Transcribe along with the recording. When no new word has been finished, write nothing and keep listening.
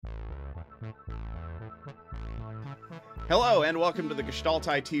Hello and welcome to the Gestalt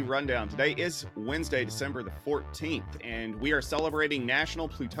IT Rundown. Today is Wednesday, December the 14th, and we are celebrating National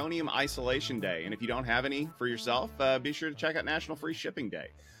Plutonium Isolation Day. And if you don't have any for yourself, be sure to check out National Free Shipping Day.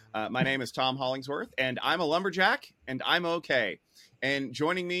 My name is Tom Hollingsworth, and I'm a lumberjack, and I'm okay. And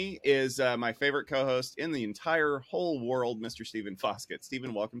joining me is my favorite co-host in the entire whole world, Mr. Stephen Foskett.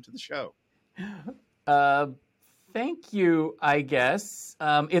 Stephen, welcome to the show. Thank you, I guess.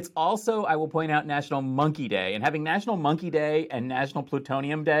 It's also, I will point out, National Monkey Day. And having National Monkey Day and National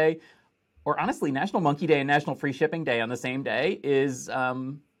Plutonium Day, or honestly, National Monkey Day and National Free Shipping Day on the same day is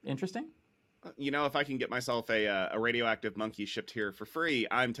interesting. You know, if I can get myself a radioactive monkey shipped here for free,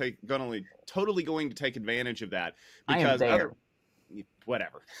 I'm totally going to take advantage of that. Because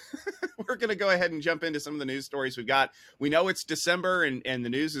whatever. We're going to go ahead and jump into some of the news stories we've got. We know it's December and the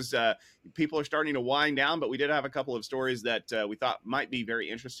news is people are starting to wind down, but we did have a couple of stories that we thought might be very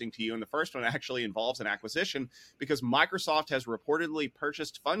interesting to you. And the first one actually involves an acquisition because Microsoft has reportedly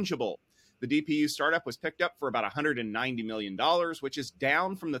purchased Fungible. The DPU startup was picked up for about $190 million, which is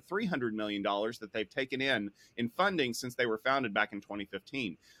down from the $300 million that they've taken in funding since they were founded back in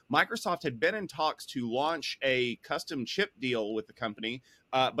 2015. Microsoft had been in talks to launch a custom chip deal with the company,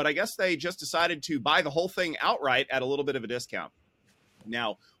 but I guess they just decided to buy the whole thing outright at a little bit of a discount.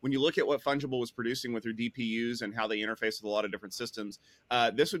 Now, when you look at what Fungible was producing with their DPUs and how they interface with a lot of different systems,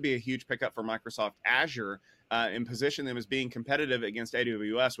 this would be a huge pickup for Microsoft Azure and position them as being competitive against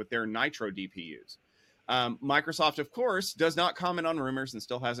AWS with their Nitro DPUs. Microsoft, of course, does not comment on rumors and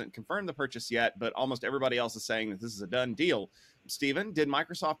still hasn't confirmed the purchase yet, but almost everybody else is saying that this is a done deal. Stephen, did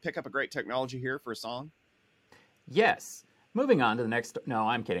Microsoft pick up a great technology here for a song? Yes. Moving on to the next. No,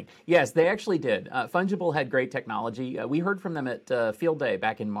 I'm kidding. Yes, they actually did. Fungible had great technology. We heard from them at Field Day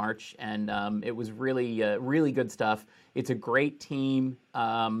back in March, and it was really good stuff. It's a great team,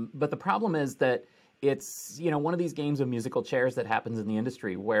 but the problem is that it's one of these games of musical chairs that happens in the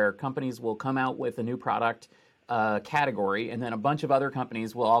industry where companies will come out with a new product category, and then a bunch of other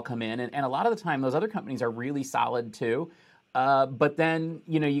companies will all come in, and a lot of the time those other companies are really solid too. But then,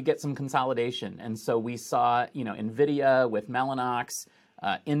 you get some consolidation. And so we saw, NVIDIA with Mellanox,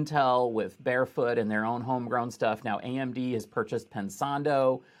 Intel with Barefoot and their own homegrown stuff. Now AMD has purchased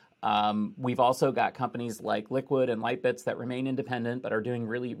Pensando. We've also got companies like Liquid and Lightbits that remain independent but are doing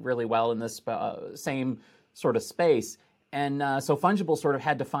really, really well in this same sort of space. And so Fungible sort of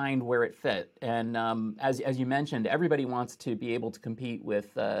had to find where it fit. And as you mentioned, everybody wants to be able to compete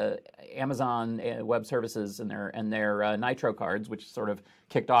with Amazon Web Services and their Nitro cards, which sort of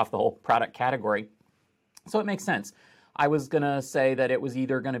kicked off the whole product category. So it makes sense. I was going to say that it was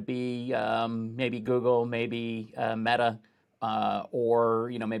either going to be maybe Google, maybe Meta, or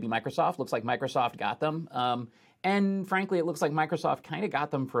maybe Microsoft. Looks like Microsoft got them. And frankly, it looks like Microsoft kind of got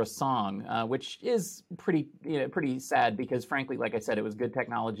them for a song, which is pretty sad because, frankly, like I said, it was good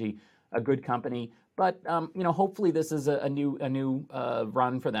technology, a good company. But hopefully this is a new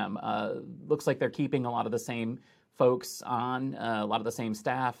run for them. Looks like they're keeping a lot of the same folks on, a lot of the same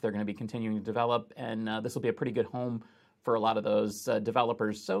staff. They're going to be continuing to develop, and this will be a pretty good home for a lot of those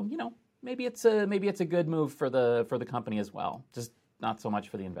developers. So maybe it's a good move for the company as well. Just not so much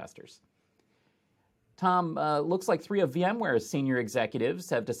for the investors. Tom, looks like 3 of VMware's senior executives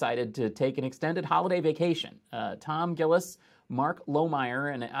have decided to take an extended holiday vacation. Tom Gillis, Mark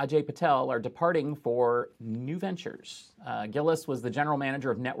Lohmeyer, and Ajay Patel are departing for new ventures. Gillis was the general manager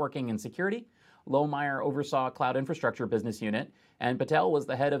of networking and security. Lohmeyer oversaw cloud infrastructure business unit, and Patel was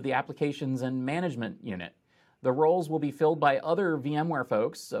the head of the applications and management unit. The roles will be filled by other VMware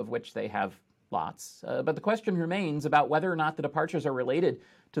folks, of which they have lots. But the question remains about whether or not the departures are related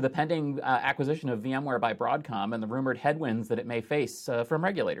to the pending acquisition of VMware by Broadcom and the rumored headwinds that it may face from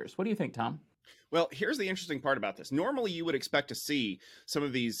regulators. What do you think, Tom? Well, here's the interesting part about this. Normally, you would expect to see some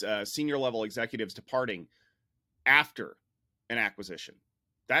of these senior level executives departing after an acquisition.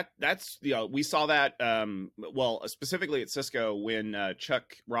 That's we saw that specifically at Cisco when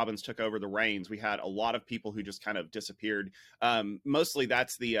Chuck Robbins took over the reins. We had a lot of people who just kind of disappeared. Mostly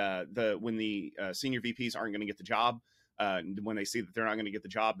that's when the senior VPs aren't going to get the job. When they see that they're not going to get the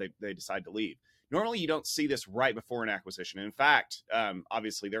job, they decide to leave. Normally, you don't see this right before an acquisition. In fact,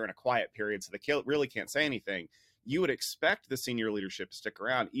 obviously they're in a quiet period, so they really can't say anything. You would expect the senior leadership to stick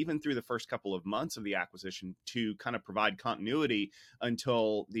around even through the first couple of months of the acquisition to kind of provide continuity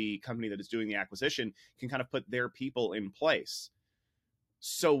until the company that is doing the acquisition can kind of put their people in place.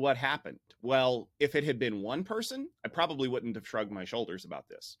 So what happened? Well, if it had been one person, I probably wouldn't have shrugged my shoulders about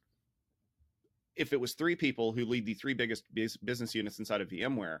this. If it was 3 people who lead the 3 biggest business units inside of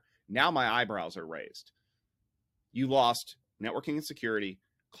VMware, now my eyebrows are raised. You lost networking and security,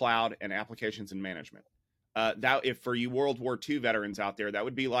 cloud, and applications and management. That if for you World War II veterans out there, that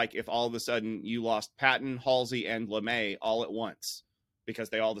would be like if all of a sudden you lost Patton, Halsey, and LeMay all at once because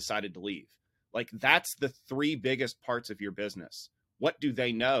they all decided to leave. Like, that's the three biggest parts of your business. What do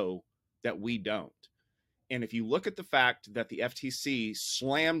they know that we don't? And if you look at the fact that the FTC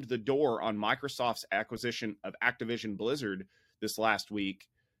slammed the door on Microsoft's acquisition of Activision Blizzard this last week,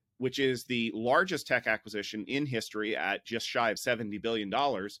 which is the largest tech acquisition in history at just shy of $70 billion,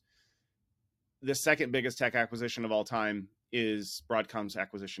 the second biggest tech acquisition of all time is Broadcom's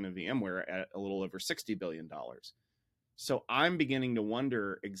acquisition of VMware at a little over $60 billion. So I'm beginning to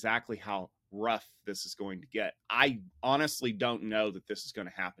wonder exactly how rough this is going to get. I honestly don't know that this is going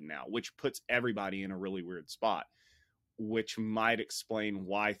to happen now, which puts everybody in a really weird spot, which might explain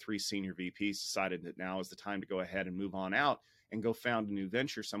why three senior VPs decided that now is the time to go ahead and move on out and go found a new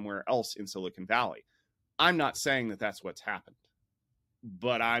venture somewhere else in Silicon Valley. I'm not saying that that's what's happened,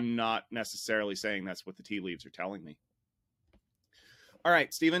 but I'm not necessarily saying that's what the tea leaves are telling me. All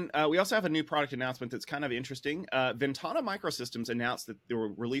right, Stephen, we also have a new product announcement that's kind of interesting. Ventana Microsystems announced that the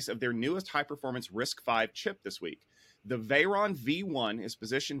release of their newest high-performance RISC-V chip this week. The Veyron V1 is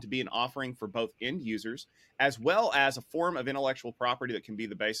positioned to be an offering for both end users, as well as a form of intellectual property that can be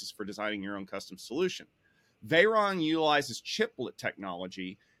the basis for designing your own custom solution. Veyron utilizes chiplet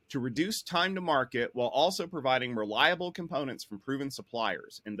technology to reduce time to market while also providing reliable components from proven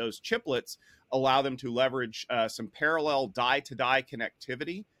suppliers. And those chiplets allow them to leverage some parallel die-to-die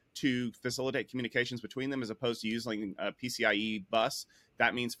connectivity to facilitate communications between them as opposed to using a PCIe bus.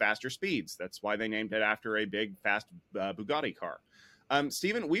 That means faster speeds. That's why they named it after a big, fast Bugatti car.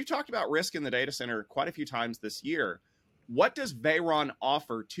 Stephen, we've talked about RISC in the data center quite a few times this year. What does Veyron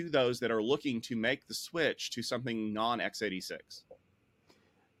offer to those that are looking to make the switch to something non-x86?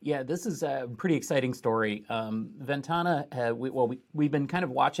 Yeah, this is a pretty exciting story. Ventana, we've been kind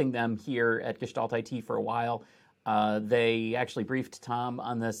of watching them here at Gestalt IT for a while. They actually briefed Tom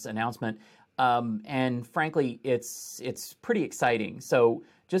on this announcement. And frankly, it's pretty exciting. So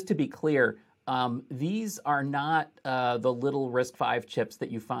just to be clear, these are not the little RISC-V chips that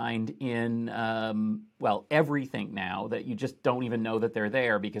you find in, everything now that you just don't even know that they're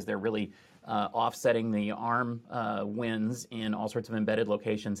there because they're really offsetting the ARM wins in all sorts of embedded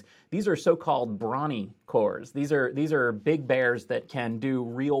locations. These are so-called brawny cores. These are big bears that can do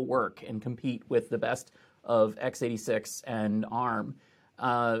real work and compete with the best of x86 and ARM.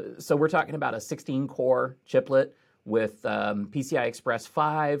 So we're talking about a 16-core chiplet with PCI Express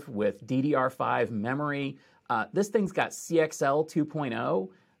 5, with DDR5 memory. This thing's got CXL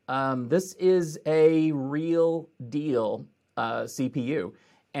 2.0. This is a real deal CPU.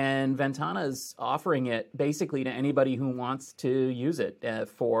 And Ventana's offering it basically to anybody who wants to use it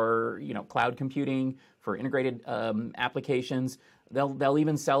for cloud computing, for integrated applications. They'll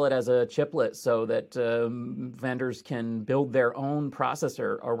even sell it as a chiplet so that vendors can build their own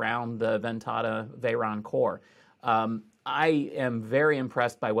processor around the Ventana Veyron core. I am very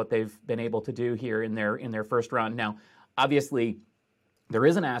impressed by what they've been able to do here in their first run. Now, obviously, there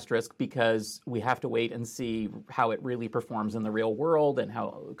is an asterisk because we have to wait and see how it really performs in the real world and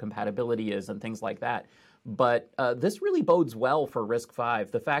how compatibility is and things like that. But this really bodes well for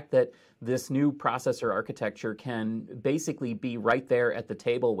RISC-V. The fact that this new processor architecture can basically be right there at the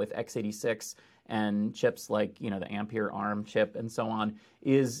table with x86 and chips like the Ampere ARM chip and so on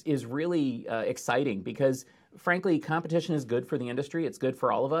is really exciting because frankly, competition is good for the industry. It's good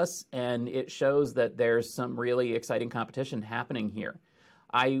for all of us, and it shows that there's some really exciting competition happening here.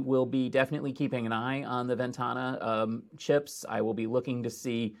 I will be definitely keeping an eye on the Ventana chips. I will be looking to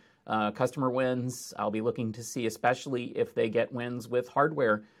see customer wins. I'll be looking to see especially if they get wins with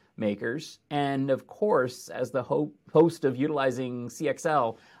hardware makers. And of course, as the host of utilizing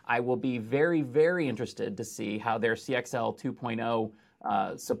CXL, I will be very, very interested to see how their CXL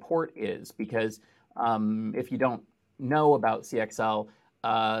 2.0 support is because if you don't know about CXL,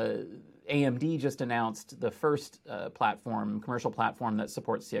 AMD just announced the first commercial platform that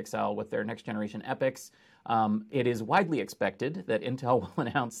supports CXL with their next generation EPYCs. It is widely expected that Intel will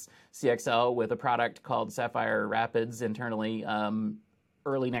announce CXL with a product called Sapphire Rapids internally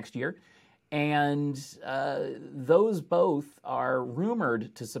early next year. And those both are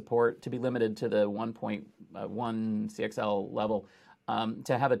rumored to be limited to the 1.1 CXL level.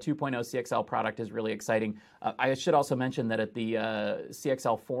 To have a 2.0 CXL product is really exciting. I should also mention that at the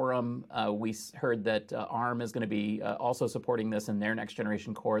CXL forum, we heard that ARM is going to be also supporting this in their next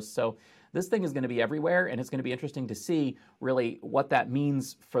generation cores. So this thing is going to be everywhere, and it's going to be interesting to see really what that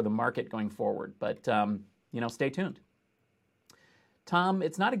means for the market going forward. But, stay tuned. Tom,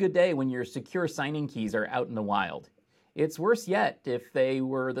 it's not a good day when your secure signing keys are out in the wild. It's worse yet if they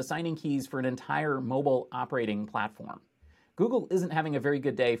were the signing keys for an entire mobile operating platform. Google isn't having a very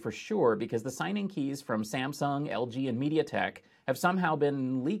good day for sure because the signing keys from Samsung, LG, and MediaTek have somehow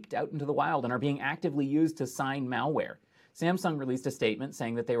been leaked out into the wild and are being actively used to sign malware. Samsung released a statement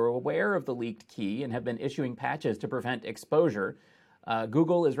saying that they were aware of the leaked key and have been issuing patches to prevent exposure.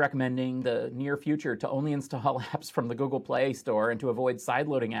 Google is recommending the near future to only install apps from the Google Play Store and to avoid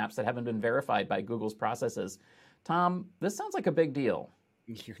sideloading apps that haven't been verified by Google's processes. Tom, this sounds like a big deal.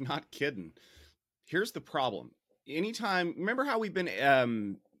 You're not kidding. Here's the problem. Anytime, remember how we've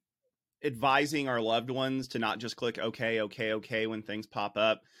been advising our loved ones to not just click okay when things pop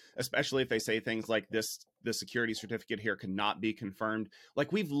up, especially if they say things like the security certificate here cannot be confirmed.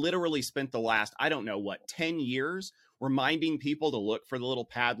 Like, we've literally spent the last, 10 years reminding people to look for the little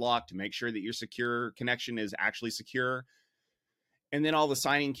padlock to make sure that your secure connection is actually secure. And then all the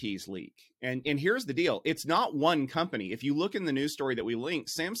signing keys leak. And here's the deal. It's not one company. If you look in the news story that we linked,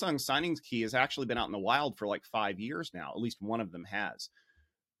 Samsung's signing key has actually been out in the wild for like 5 years now. At least one of them has.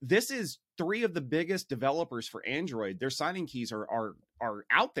 This is 3 of the biggest developers for Android. Their signing keys are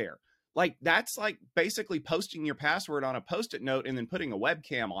out there. Like, that's like basically posting your password on a Post-it note and then putting a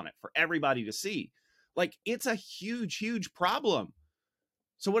webcam on it for everybody to see. Like, it's a huge, huge problem.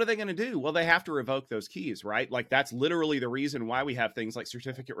 So what are they going to do? Well, they have to revoke those keys, right? Like, that's literally the reason why we have things like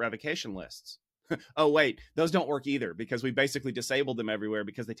certificate revocation lists. Oh, wait, those don't work either because we basically disabled them everywhere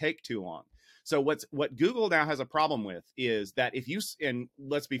because they take too long. So what Google now has a problem with is that if you, and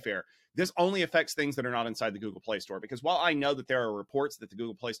let's be fair, this only affects things that are not inside the Google Play Store, because while I know that there are reports that the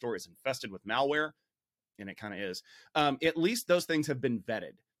Google Play Store is infested with malware, and it kind of is, at least those things have been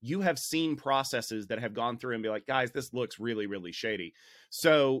vetted. You have seen processes that have gone through and be like, guys, this looks really, really shady.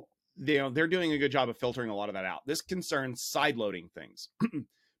 So, they're doing a good job of filtering a lot of that out. This concerns sideloading things.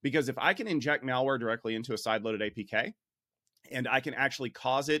 Because if I can inject malware directly into a sideloaded APK, and I can actually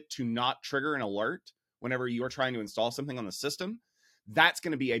cause it to not trigger an alert whenever you're trying to install something on the system, that's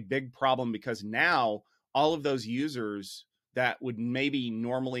going to be a big problem, because now all of those users that would maybe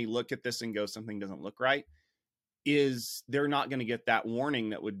normally look at this and go, something doesn't look right, they're not going to get that warning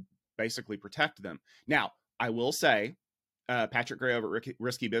that would basically protect them. Now, I will say, Patrick Gray over at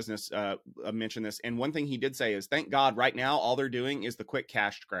Risky Business mentioned this, and one thing he did say is, thank God right now all they're doing is the quick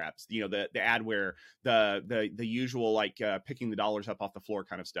cash grabs, the adware, the usual, like picking the dollars up off the floor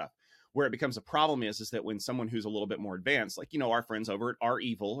kind of stuff. Where it becomes a problem is that when someone who's a little bit more advanced, like our friends over at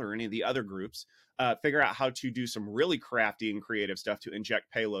REvil or any of the other groups, figure out how to do some really crafty and creative stuff to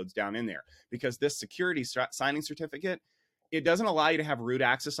inject payloads down in there, because this security signing certificate, it doesn't allow you to have root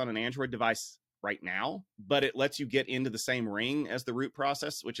access on an Android device right now, but it lets you get into the same ring as the root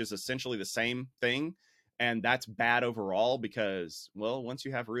process, which is essentially the same thing. And that's bad overall because, well, once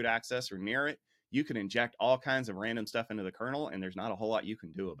you have root access or near it, you can inject all kinds of random stuff into the kernel, and there's not a whole lot you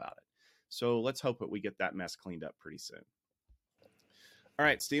can do about it. So let's hope that we get that mess cleaned up pretty soon. All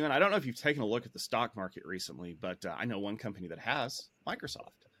right, Stephen, I don't know if you've taken a look at the stock market recently, but I know one company that has,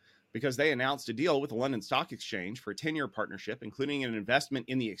 Microsoft, because they announced a deal with the London Stock Exchange for a 10-year partnership, including an investment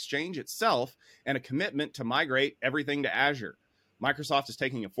in the exchange itself and a commitment to migrate everything to Azure. Microsoft is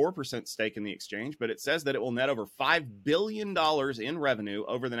taking a 4% stake in the exchange, but it says that it will net over $5 billion in revenue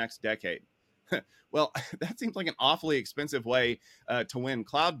over the next decade. Well, that seems like an awfully expensive way to win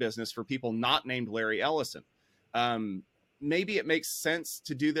cloud business for people not named Larry Ellison. Maybe it makes sense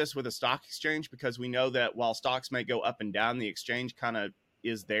to do this with a stock exchange, because we know that while stocks may go up and down, the exchange kind of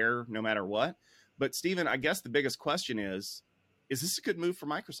is there no matter what. But Stephen, I guess the biggest question is this a good move for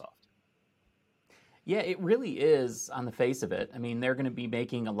Microsoft? Yeah, it really is on the face of it. I mean, they're going to be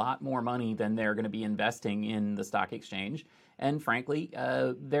making a lot more money than they're going to be investing in the stock exchange. And frankly,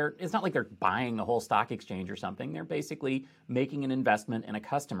 it's not like they're buying a whole stock exchange or something. They're basically making an investment in a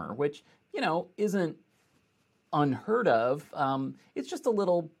customer, which, isn't unheard of. It's just a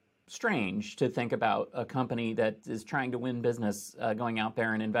little strange to think about a company that is trying to win business going out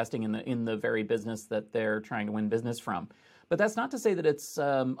there and investing in the very business that they're trying to win business from. But that's not to say that it's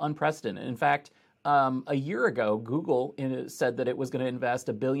unprecedented. In fact, a year ago, Google said that it was going to invest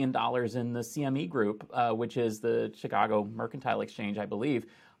 $1 billion in the CME Group, which is the Chicago Mercantile Exchange, I believe.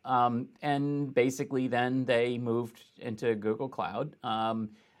 And basically then they moved into Google Cloud.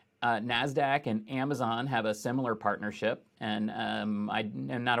 NASDAQ and Amazon have a similar partnership, and I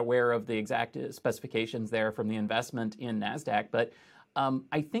am not aware of the exact specifications there from the investment in NASDAQ, but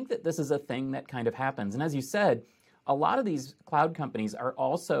I think that this is a thing that kind of happens. And as you said, a lot of these cloud companies are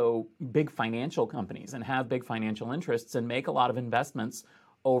also big financial companies and have big financial interests and make a lot of investments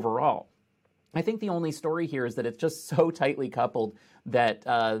overall. I think the only story here is that it's just so tightly coupled that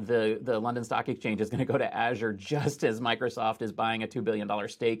the London Stock Exchange is going to go to Azure just as Microsoft is buying a $2 billion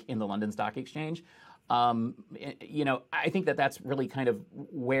stake in the London Stock Exchange. I think that that's really kind of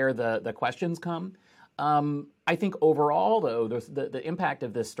where the questions come. I think overall, though, the impact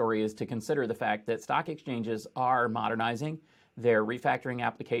of this story is to consider the fact that stock exchanges are modernizing. They're refactoring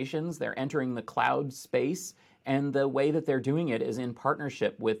applications. They're entering the cloud space. And the way that they're doing it is in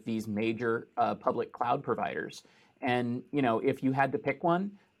partnership with these major public cloud providers. And, if you had to pick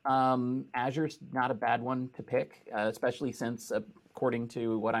one, Azure's not a bad one to pick, especially since, according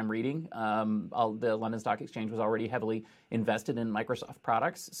to what I'm reading, the London Stock Exchange was already heavily invested in Microsoft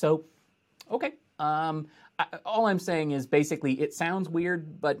products. So, okay. All I'm saying is basically it sounds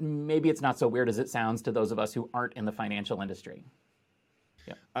weird, but maybe it's not so weird as it sounds to those of us who aren't in the financial industry.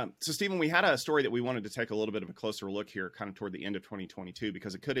 Yeah. So, Stephen, we had a story that we wanted to take a little bit of a closer look here kind of toward the end of 2022,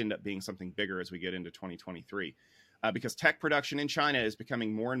 because it could end up being something bigger as we get into 2023, because tech production in China is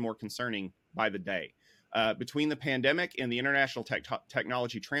becoming more and more concerning by the day. Between the pandemic and the international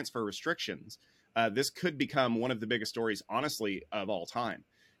technology transfer restrictions, this could become one of the biggest stories, honestly, of all time.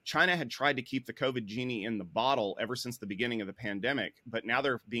 China had tried to keep the COVID genie in the bottle ever since the beginning of the pandemic, but now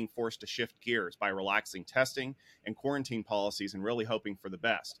they're being forced to shift gears by relaxing testing and quarantine policies and really hoping for the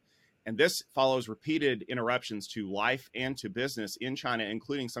best. And this follows repeated interruptions to life and to business in China,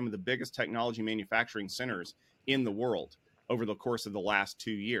 including some of the biggest technology manufacturing centers in the world over the course of the last 2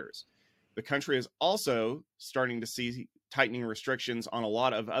 years. The country is also starting to see tightening restrictions on a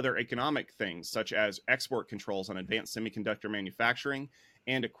lot of other economic things, such as export controls on advanced semiconductor manufacturing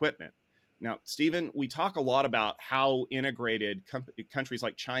and equipment. Now, Stephen, we talk a lot about how integrated countries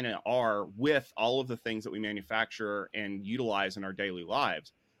like China are with all of the things that we manufacture and utilize in our daily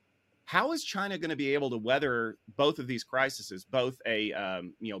lives. How is China going to be able to weather both of these crises, both a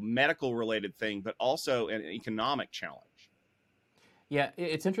medical related thing, but also an economic challenge? Yeah,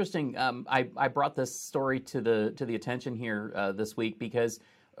 it's interesting. I brought this story to the attention here this week because,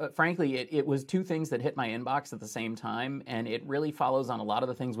 frankly, it was two things that hit my inbox at the same time, and it really follows on a lot of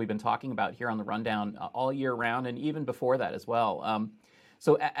the things we've been talking about here on the Rundown all year round, and even before that as well.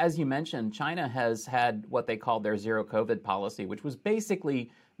 So as you mentioned, China has had what they called their zero COVID policy, which was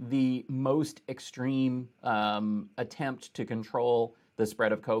basically the most extreme attempt to control the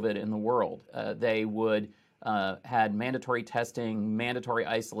spread of COVID in the world. They would had mandatory testing, mandatory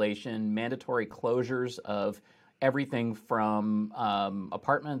isolation, mandatory closures of everything from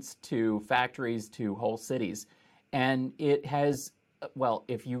apartments to factories to whole cities. And it has, well,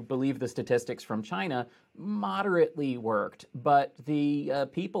 if you believe the statistics from China, moderately worked. But the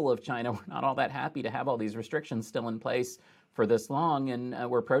people of China were not all that happy to have all these restrictions still in place for this long, and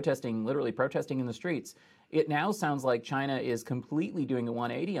were protesting, literally protesting in the streets. It now sounds like China is completely doing a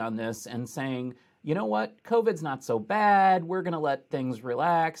 180 on this and saying, you know what, COVID's not so bad. We're going to let things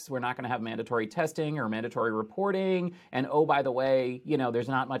relax. We're not going to have mandatory testing or mandatory reporting. And oh, by the way, there's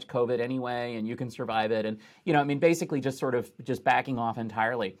not much COVID anyway, and you can survive it. And, basically just sort of just backing off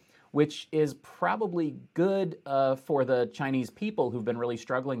entirely, which is probably good for the Chinese people who've been really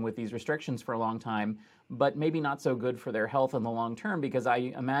struggling with these restrictions for a long time, but maybe not so good for their health in the long term, because I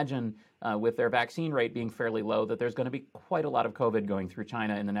imagine with their vaccine rate being fairly low that there's going to be quite a lot of COVID going through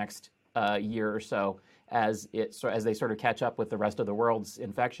China in the next year or so as they sort of catch up with the rest of the world's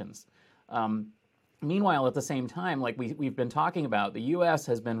infections. Meanwhile, at the same time, like we've been talking about, the U.S.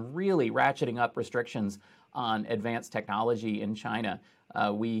 has been really ratcheting up restrictions on advanced technology in China.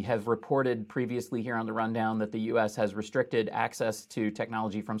 We have reported previously here on the Rundown that the U.S. has restricted access to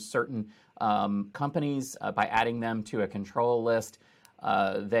technology from certain companies by adding them to a control list.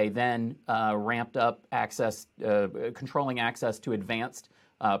 They then ramped up access, controlling access to advanced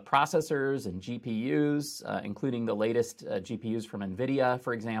processors and GPUs, including the latest GPUs from NVIDIA,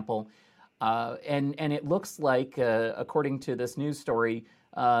 for example. And it looks like, according to this news story,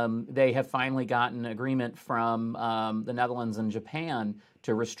 they have finally gotten agreement from the Netherlands and Japan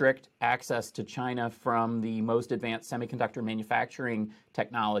to restrict access to China from the most advanced semiconductor manufacturing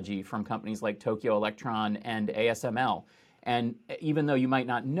technology from companies like Tokyo Electron and ASML. And even though you might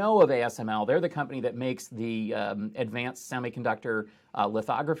not know of ASML, they're the company that makes the advanced semiconductor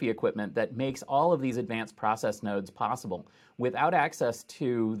lithography equipment that makes all of these advanced process nodes possible. Without access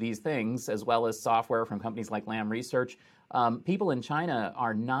to these things, as well as software from companies like Lam Research, people in China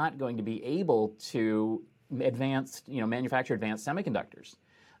are not going to be able to manufacture advanced semiconductors.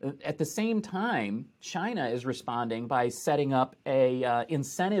 At the same time, China is responding by setting up a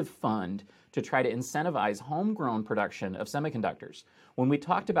incentive fund to try to incentivize homegrown production of semiconductors. When we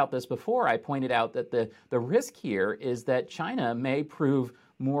talked about this before, I pointed out that the risk here is that China may prove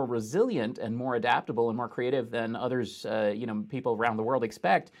more resilient and more adaptable and more creative than others, people around the world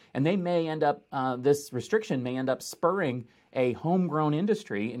expect. And they may end up, this restriction may end up spurring a homegrown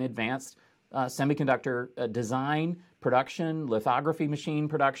industry in advanced semiconductor design, production, lithography machine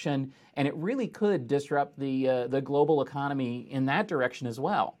production, and it really could disrupt the global economy in that direction as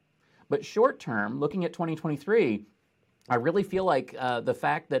well. But short term, looking at 2023, I really feel like the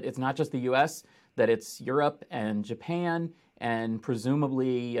fact that it's not just the U.S., that it's Europe and Japan, and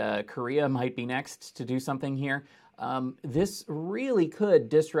presumably Korea might be next to do something here. This really could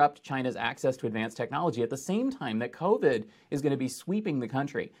disrupt China's access to advanced technology at the same time that COVID is going to be sweeping the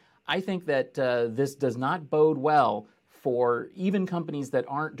country. I think that this does not bode well for even companies that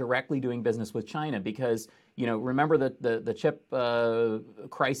aren't directly doing business with China, because remember the chip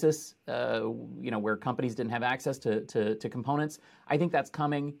crisis, where companies didn't have access to components. I think that's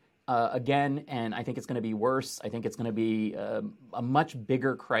coming again, and I think it's going to be worse. I think it's going to be a much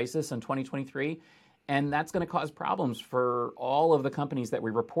bigger crisis in 2023, and that's going to cause problems for all of the companies that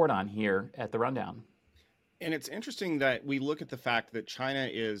we report on here at the Rundown. And it's interesting that we look at the fact that China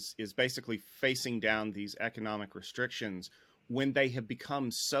is basically facing down these economic restrictions when they have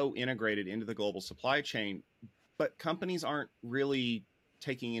become so integrated into the global supply chain, but companies aren't really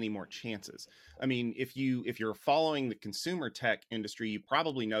taking any more chances. I mean, if you're following the consumer tech industry, you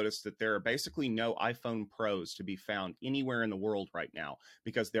probably noticed that there are basically no iPhone Pros to be found anywhere in the world right now,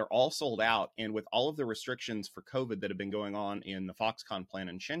 because they're all sold out. And with all of the restrictions for COVID that have been going on in the Foxconn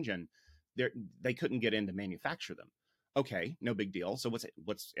plant in Shenzhen, they couldn't get in to manufacture them. Okay, no big deal. So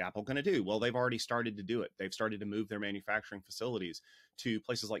what's Apple going to do? Well, they've already started to do it. They've started to move their manufacturing facilities to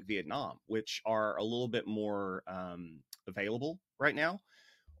places like Vietnam, which are a little bit more available right now.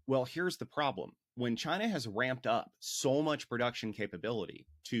 Well, here's the problem. When China has ramped up so much production capability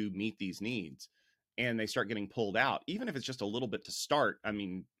to meet these needs, and they start getting pulled out, even if it's just a little bit to start. I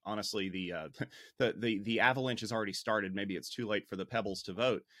mean, honestly, the avalanche has already started. Maybe it's too late for the pebbles to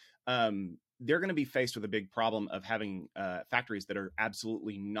vote. They're going to be faced with a big problem of having factories that are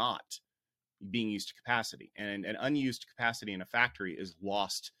absolutely not being used to capacity. And an unused capacity in a factory is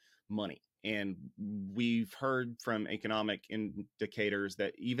lost money. And we've heard from economic indicators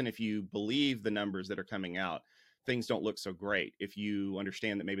that even if you believe the numbers that are coming out, things don't look so great. If you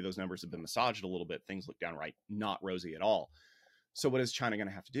understand that maybe those numbers have been massaged a little bit, things look downright not rosy at all. So what is China going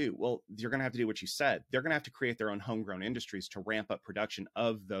to have to do? Well, you're going to have to do what you said. They're going to have to create their own homegrown industries to ramp up production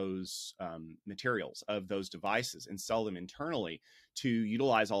of those materials, of those devices, and sell them internally to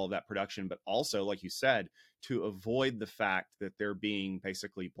utilize all of that production. But also, like you said, to avoid the fact that they're being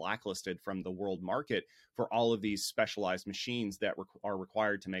basically blacklisted from the world market for all of these specialized machines that are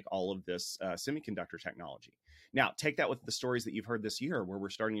required to make all of this semiconductor technology. Now, take that with the stories that you've heard this year, where we're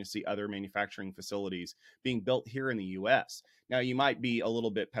starting to see other manufacturing facilities being built here in the U.S. Now, you might be a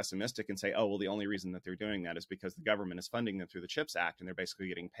little bit pessimistic and say, oh, well, the only reason that they're doing that is because the government is funding them through the CHIPS Act, and they're basically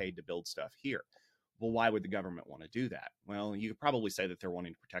getting paid to build stuff here. Well, why would the government want to do that? Well, you could probably say that they're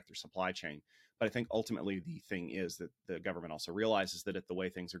wanting to protect their supply chain. But I think ultimately the thing is that the government also realizes that at the way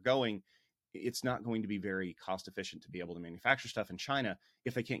things are going, it's not going to be very cost efficient to be able to manufacture stuff in China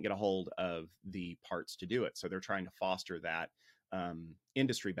if they can't get a hold of the parts to do it. So they're trying to foster that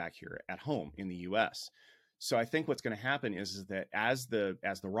industry back here at home in the US. So I think what's going to happen is that as the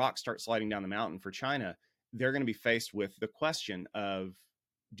rocks start sliding down the mountain for China, they're going to be faced with the question of,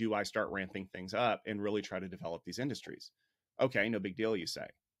 do I start ramping things up and really try to develop these industries? Okay, no big deal, you say.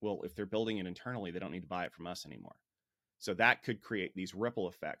 Well, if they're building it internally, they don't need to buy it from us anymore. So that could create these ripple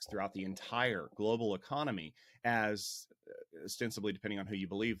effects throughout the entire global economy, as ostensibly, depending on who you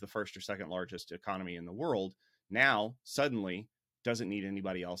believe, the first or second largest economy in the world now suddenly doesn't need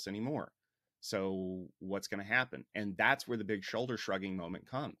anybody else anymore. So what's going to happen? And that's where the big shoulder shrugging moment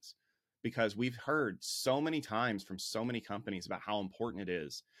comes, because we've heard so many times from so many companies about how important it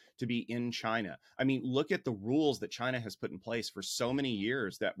is to be in China. I mean, look at the rules that China has put in place for so many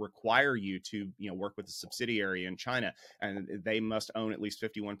years that require you to, work with a subsidiary in China, and they must own at least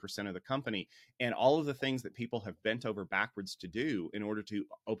 51% of the company, and all of the things that people have bent over backwards to do in order to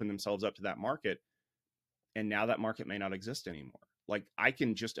open themselves up to that market. And now that market may not exist anymore. Like, I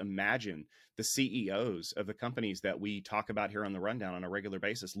can just imagine the CEOs of the companies that we talk about here on the Rundown on a regular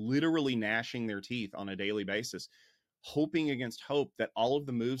basis, literally gnashing their teeth on a daily basis, hoping against hope that all of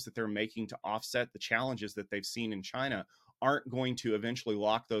the moves that they're making to offset the challenges that they've seen in China aren't going to eventually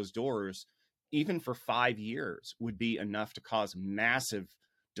lock those doors. Even for 5 years would be enough to cause massive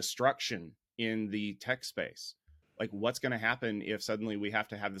destruction in the tech space. Like, what's going to happen if suddenly we have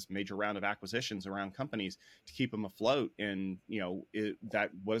to have this major round of acquisitions around companies to keep them afloat? And,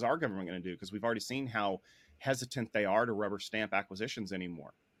 what is our government going to do? Because we've already seen how hesitant they are to rubber stamp acquisitions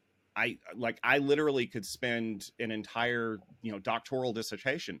anymore. I literally could spend an entire, doctoral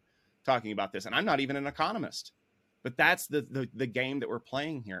dissertation talking about this, and I'm not even an economist. But that's the game that we're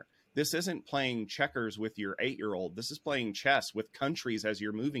playing here. This isn't playing checkers with your 8-year-old. This is playing chess with countries as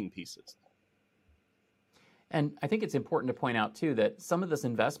your moving pieces. And I think it's important to point out, too, that some of this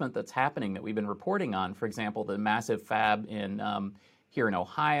investment that's happening that we've been reporting on, for example, the massive fab here in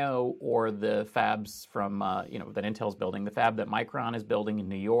Ohio, or the fabs from, that Intel's building, the fab that Micron is building in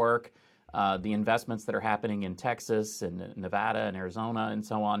New York, the investments that are happening in Texas and Nevada and Arizona and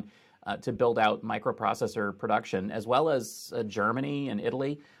so on to build out microprocessor production, as well as Germany and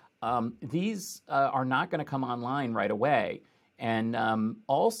Italy. These are not going to come online right away. And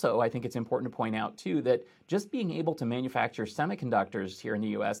also, I think it's important to point out, too, that just being able to manufacture semiconductors here in the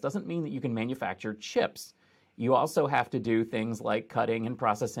U.S. doesn't mean that you can manufacture chips. You also have to do things like cutting and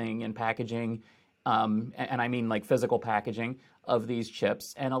processing and packaging, and I mean like physical packaging of these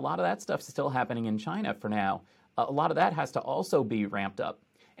chips. And a lot of that stuff is still happening in China for now. A lot of that has to also be ramped up.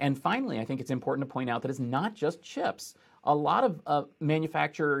 And finally, I think it's important to point out that it's not just chips. A lot of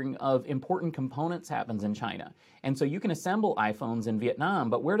manufacturing of important components happens in China. And so you can assemble iPhones in Vietnam,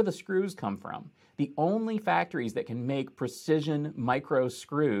 but where do the screws come from? The only factories that can make precision micro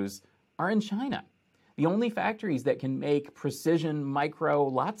screws are in China. The only factories that can make precision micro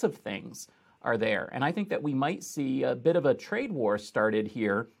lots of things are there. And I think that we might see a bit of a trade war started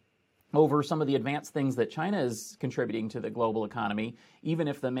here over some of the advanced things that China is contributing to the global economy, even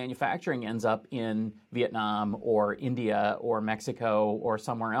if the manufacturing ends up in Vietnam or India or Mexico or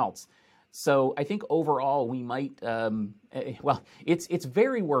somewhere else. So I think overall we might, it's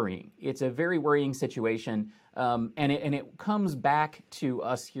very worrying. It's a very worrying situation, and it comes back to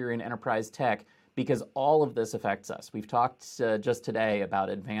us here in Enterprise Tech because all of this affects us. We've talked just today about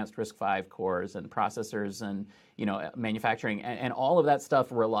advanced RISC-V cores and processors and manufacturing, and all of that stuff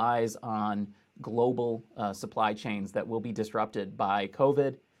relies on global supply chains that will be disrupted by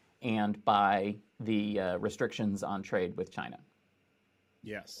COVID and by the restrictions on trade with China.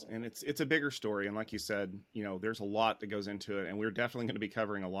 Yes, and it's a bigger story, and like you said, there's a lot that goes into it, and we're definitely going to be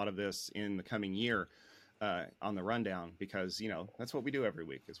covering a lot of this in the coming year. On the rundown, because that's what we do every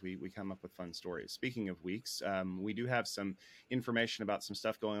week, is we come up with fun stories. Speaking of weeks, we do have some information about some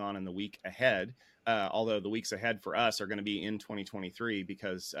stuff going on in the week ahead, although the weeks ahead for us are going to be in 2023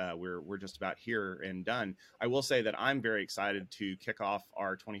 because we're just about here and done. I will say that I'm very excited to kick off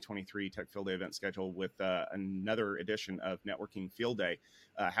our 2023 Tech Field Day event schedule with another edition of Networking Field Day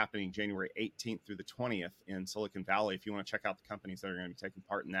happening January 18th through the 20th in Silicon Valley. If you want to check out the companies that are going to be taking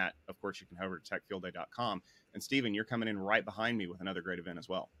part in that, of course, you can head over to techfieldday.com. And Stephen, you're coming in right behind me with another great event as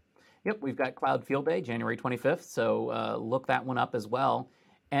well. Yep, we've got Cloud Field Day, January 25th, so look that one up as well.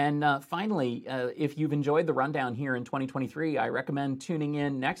 And finally, if you've enjoyed the rundown here in 2023, I recommend tuning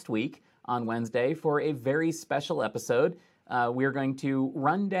in next week on Wednesday for a very special episode. We're going to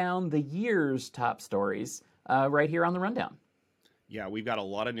run down the year's top stories right here on the rundown. Yeah, we've got a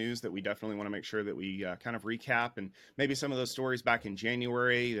lot of news that we definitely want to make sure that we kind of recap, and maybe some of those stories back in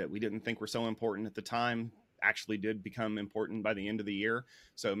January that we didn't think were so important at the time actually did become important by the end of the year.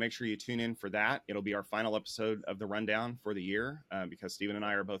 So make sure you tune in for that. It'll be our final episode of the rundown for the year because Stephen and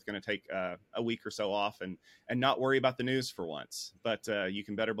I are both going to take a week or so off and not worry about the news for once. But you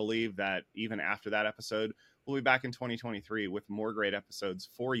can better believe that even after that episode, we'll be back in 2023 with more great episodes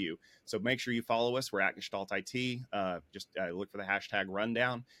for you. So make sure you follow us. We're at Gestalt IT. Just look for the hashtag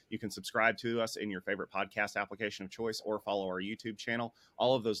rundown. You can subscribe to us in your favorite podcast application of choice or follow our YouTube channel.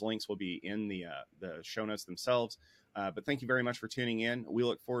 All of those links will be in the show notes themselves. But thank you very much for tuning in. We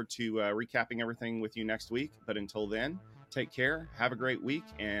look forward to recapping everything with you next week. But until then, take care, have a great week,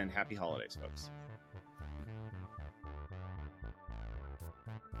 and happy holidays, folks.